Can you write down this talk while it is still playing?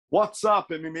What's up,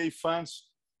 MMA fans?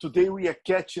 Today we are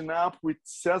catching up with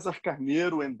Cesar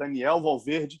Carneiro and Daniel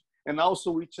Valverde, and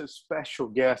also with a special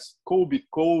guest, Colby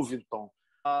Covington.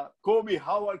 Colby,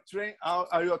 how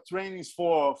are your trainings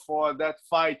for that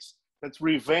fight, that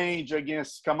revenge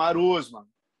against Kamaru Usman?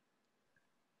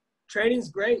 Training's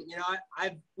great. You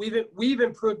know, we've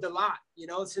improved a lot. You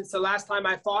know, since the last time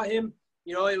I fought him.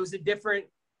 You know, it was a different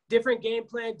game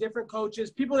plan, different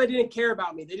coaches, people that didn't care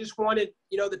about me. They just wanted,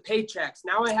 you know, the paychecks.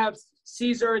 Now I have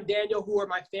Cesar and Daniel, who are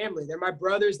my family. They're my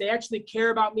brothers. They actually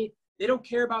care about me. They don't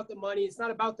care about the money. It's not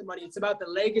about the money. It's about the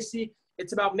legacy.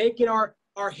 It's about making our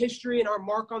history and our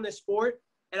mark on the sport.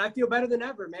 And I feel better than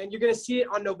ever, man. You're going to see it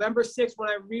on November 6th when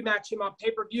I rematch him on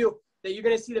pay-per-view, that you're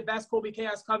going to see the best Colby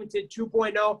Chaos Covington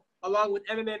 2.0 along with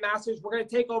MMA Masters. We're going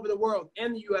to take over the world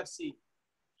and the UFC.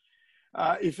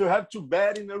 If you have to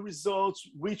bet in the results,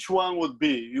 which one would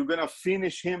be? You're going to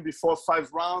finish him before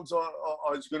 5 rounds, or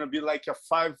it's going to be like a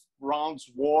 5 rounds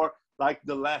war like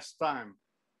the last time?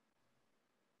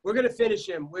 We're going to finish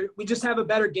him. We just have a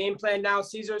better game plan now.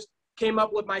 Cesar's came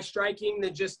up with my striking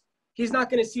that just he's not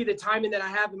going to see the timing that I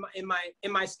have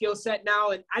in my skill set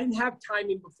now. And I didn't have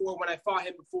timing before when I fought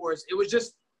him before. It was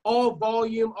just all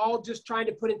volume, all just trying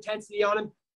to put intensity on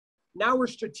him. Now we're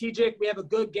strategic. We have a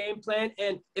good game plan.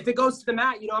 And if it goes to the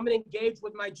mat, you know, I'm going to engage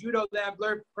with my judo that I've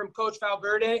learned from Coach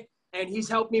Valverde. And he's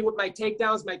helped me with my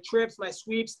takedowns, my trips, my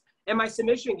sweeps, and my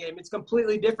submission game. It's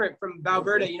completely different from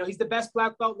Valverde. You know, he's the best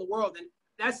black belt in the world. And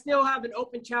I still have an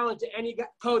open challenge to any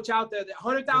coach out there. That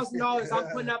 $100,000 I'm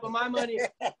putting up on my money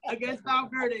against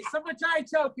Valverde. Someone try and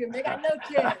choke him. They got no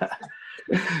chance.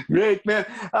 Great, man.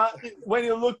 When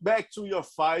you look back to your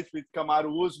fight with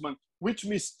Kamaru Usman, which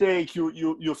mistake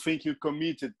you think you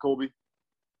committed, Colby?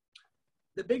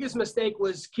 The biggest mistake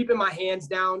was keeping my hands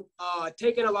down,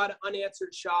 taking a lot of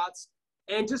unanswered shots,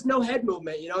 and just no head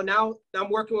movement. You know, now I'm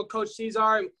working with Coach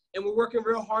Cesar, and we're working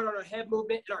real hard on our head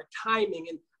movement and our timing.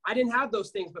 And I didn't have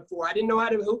those things before. I didn't know how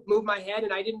to move my head,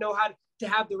 and I didn't know how to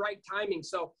have the right timing.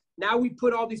 So now we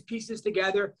put all these pieces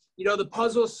together. You know, the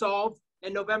puzzle is solved,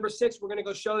 and November 6th, we're going to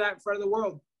go show that in front of the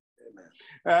world.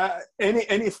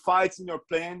 Any fights in your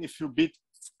plan if you beat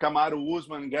Kamaru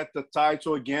Usman and get the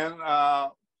title again?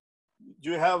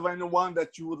 Do you have anyone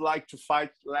that you would like to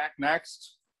fight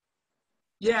next?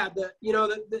 Yeah,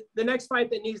 the next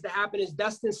fight that needs to happen is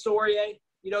Dustin Poirier.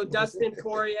 You know, Dustin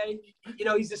Poirier, you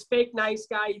know, he's a fake nice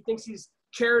guy. He thinks he's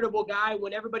charitable guy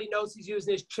when everybody knows he's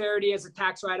using his charity as a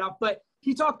tax write-off. But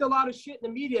he talked a lot of shit in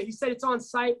the media. He said it's on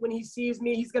site when he sees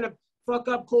me. He's going to fuck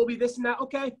up Colby, this and that.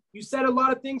 Okay, you said a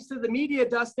lot of things to the media,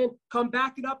 Dustin. Come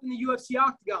back it up in the UFC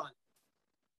octagon.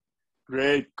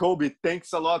 Great. Colby,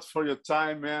 thanks a lot for your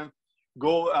time, man.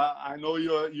 Go. I know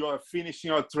you're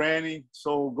finishing your training,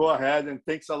 so go ahead, and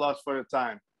thanks a lot for your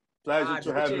time. Pleasure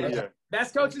to have you here.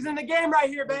 Best coaches in the game right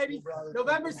here, baby.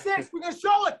 November 6th, we're going to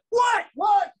show it.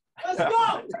 What? Let's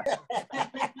go.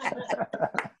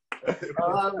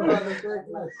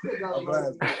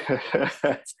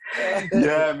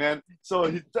 Yeah, man.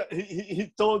 So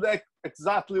he told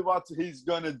exactly what he's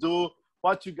going to do.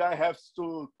 What you guys have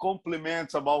to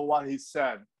compliment about what he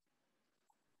said?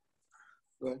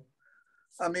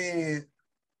 I mean,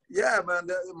 yeah, man,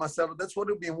 Marcelo, that's what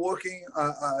we've been working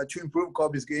to improve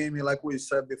Colby's game. Like we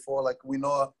said before, like we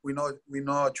not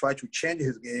try to change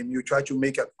his game. You try to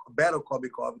make a better Colby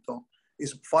Covington.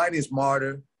 His fighting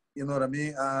smarter, you know what I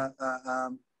mean?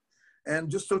 And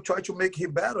just to try to make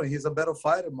him better. He's a better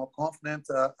fighter, more confident.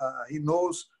 He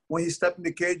knows when he steps in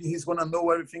the cage, he's gonna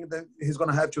know everything that he's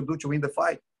gonna have to do to win the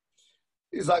fight.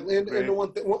 Exactly, and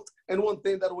one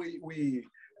thing that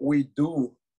we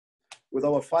do with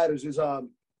our fighters is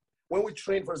when we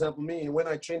train, for example, when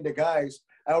I train the guys,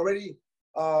 I already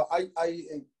I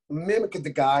mimic the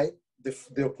guy,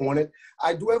 the opponent.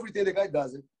 I do everything the guy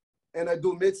does it, and I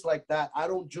do mitts like that. I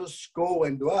don't just go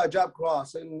and do jab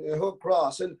cross and hook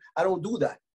cross, and I don't do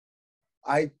that.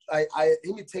 I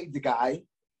imitate the guy,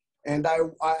 and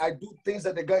I do things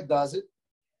that the guy does it,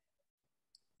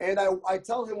 and I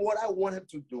tell him what I want him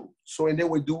to do. So and then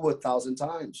we do 1,000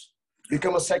 times.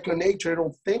 Become a second nature. I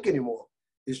don't think anymore.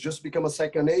 It's just become a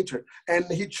second nature. And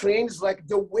he trains like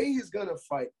the way he's going to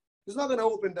fight. He's not going to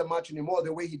open that much anymore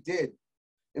the way he did.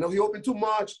 You know, he opened too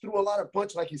much, threw a lot of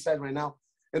punch like he said right now.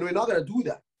 And we're not going to do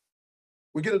that.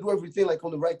 We're going to do everything like on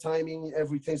the right timing.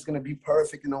 Everything's going to be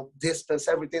perfect, you know, distance,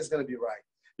 everything's going to be right.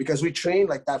 Because we trained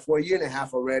like that for 1.5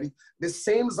 years already. The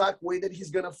same exact way that he's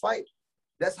going to fight.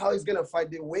 That's how he's going to fight,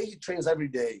 the way he trains every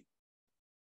day.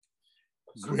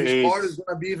 So his part is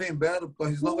going to be even better because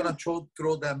he's not going to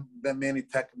throw that many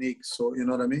techniques. So, you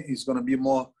know what I mean? He's going to be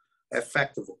more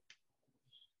effective.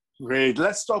 Great.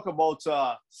 Let's talk about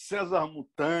Cesar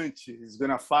Mutante. He's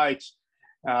going to fight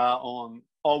on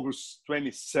August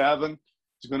 27.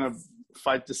 He's going to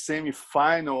fight the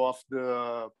semi-final of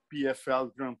the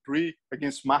PFL Grand Prix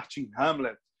against Martin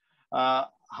Hamlet.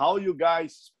 How you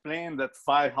guys plan that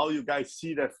fight? How you guys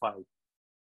see that fight?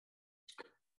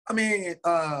 I mean,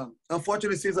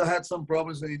 unfortunately, Cesar had some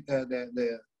problems in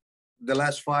the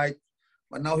last fight,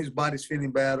 but now his body's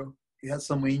feeling better. He had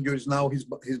some injuries. Now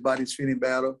his body's feeling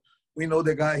better. We know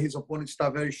the guy, his opponent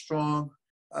está very strong.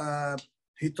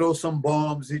 He throws some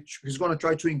bombs. He's going to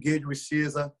try to engage with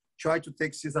Cesar, try to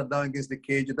take Cesar down against the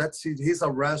cage. He's a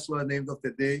wrestler at the end of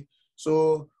the day.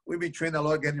 So we've been training a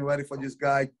lot, getting ready for this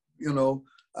guy. You know,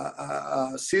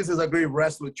 Cesar's a great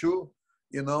wrestler too.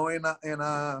 You know,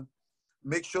 and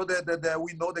make sure that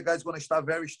we know the guy's going to start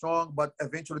very strong, but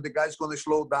eventually the guy's going to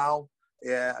slow down.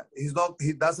 Yeah,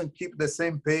 he doesn't keep the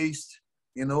same pace.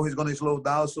 You know, he's going to slow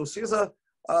down. So Cesar,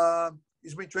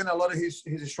 he's been training a lot of his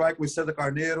strike with Cesar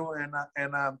Carneiro,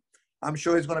 and I'm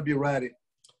sure he's going to be ready.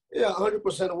 Yeah,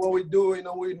 100%. What we do, you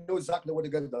know, we know exactly what the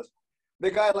guy does.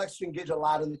 The guy likes to engage a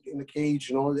lot in the cage,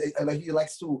 you know, and he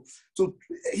likes to.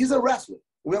 He's a wrestler.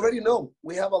 We already know.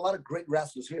 We have a lot of great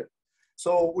wrestlers here.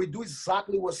 So we do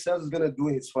exactly what Cesar's going to do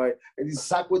in his fight. And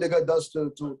exactly what the guy does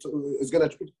is going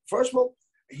to, first of all,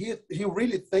 he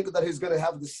really thinks that he's going to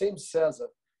have the same Cesar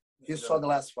he saw the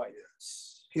last fight.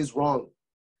 He's wrong.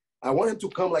 I want him to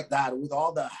come like that with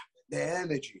all the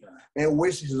energy and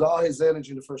wastes all his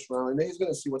energy in the first round. And then he's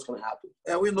going to see what's going to happen.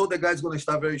 And we know the guy's going to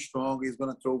start very strong. He's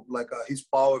going to throw like he's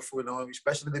powerful, you know,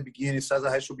 especially in the beginning. Cesar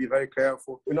has to be very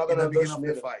careful. We're not going to begin of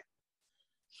the fight.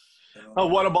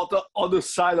 What about the other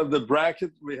side of the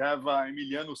bracket? We have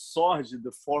Emiliano Sorge,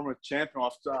 the former champion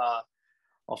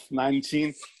of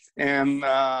 19, and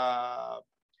Cara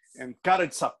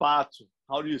de Sapato.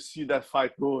 How do you see that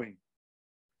fight going?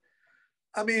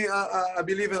 I mean, I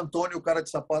believe Antonio Cara de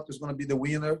Sapato is going to be the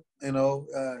winner. You know,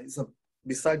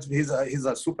 besides he's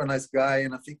a super nice guy,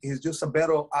 and I think he's just a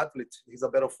better athlete. He's a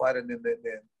better fighter than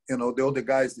the other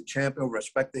guys, the champion.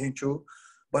 Respect him too.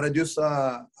 But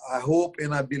I hope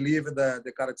and I believe that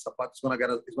the Cara de Sapato is going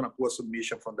to pull a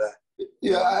submission from that.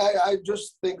 Yeah, I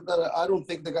just think that I don't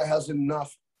think the guy has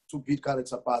enough to beat Cara de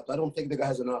Sapato. I don't think the guy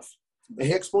has enough.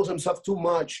 He exposed himself too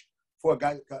much for a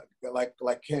guy like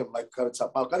him, like Cara de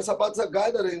Sapato. Cara de Sapato is a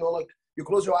guy that, you know, like you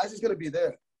close your eyes, he's going to be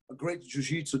there. A great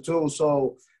jiu-jitsu too.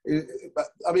 So,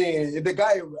 I mean, the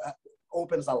guy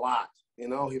opens a lot. You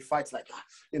know, he fights like,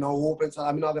 you know, opens.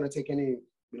 I'm not going to take any,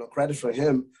 you know, credit for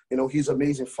him. You know, he's an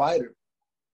amazing fighter.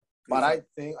 But I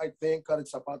think Cara de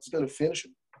Sapato is going to finish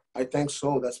him. I think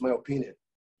so. That's my opinion.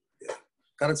 Yeah.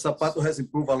 Cara de Sapato has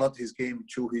improved a lot his game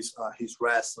too. His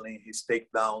wrestling, his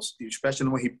takedowns, especially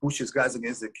when he pushes guys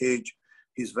against the cage.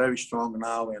 He's very strong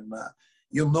now. And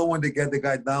you know, when they get the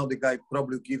guy down, the guy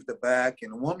probably give the back.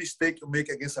 And one mistake you make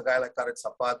against a guy like Cara de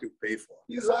Sapato, you pay for.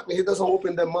 Exactly. He doesn't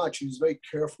open that much. He's very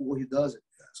careful when he does it.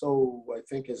 So I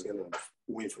think he's going to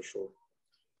win for sure.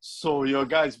 So your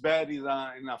guys bet is in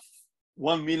a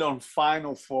 1 million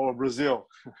final for Brazil.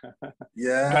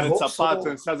 Yeah, Cara de Sapato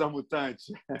and Cesar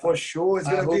Mutante. For sure, it's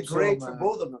going to be great for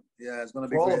both of them. Yeah, it's going to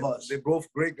be for great. All of us. They're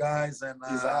both great guys, and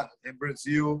in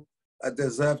Brazil,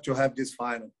 deserve to have this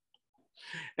final.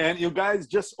 And you guys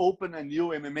just opened a new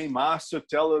MMA Master.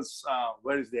 Tell us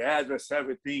where is the address,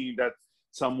 everything that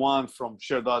someone from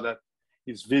Sherdog that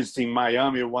is visiting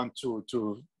Miami want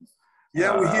to.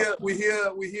 Yeah, we're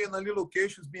here in a new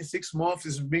location. It's been 6 months.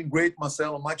 It's been great,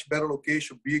 Marcelo. Much better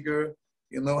location, bigger.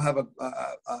 You know, have a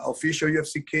official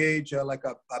UFC cage, like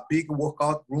a big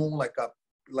workout room, like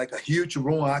a huge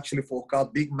room actually for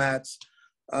workout, big mats.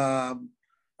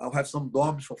 I'll have some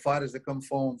dorms for fighters that come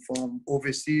from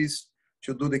overseas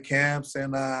to do the camps,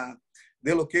 and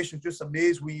the location is just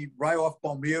amazing. We right off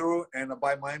Palmeiro and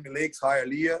by Miami Lakes,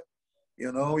 Hialeah.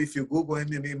 You know, if you Google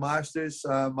MMA Masters,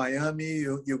 Miami,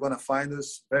 you're going to find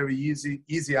us very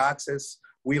easy access.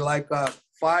 We like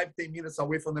 5-10 minutes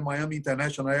away from the Miami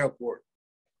International Airport.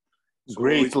 So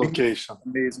great location.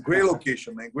 Amazing. Great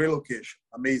location, man. Great location.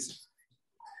 Amazing.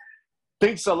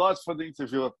 Thanks a lot for the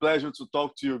interview. A pleasure to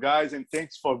talk to you guys, and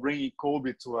thanks for bringing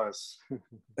Colby to us.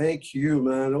 Thank you,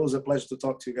 man. It was a pleasure to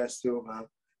talk to you guys too, man.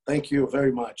 Thank you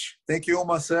very much. Thank you,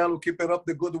 Marcelo. Keep it up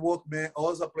the good work, man.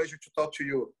 Always a pleasure to talk to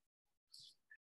you.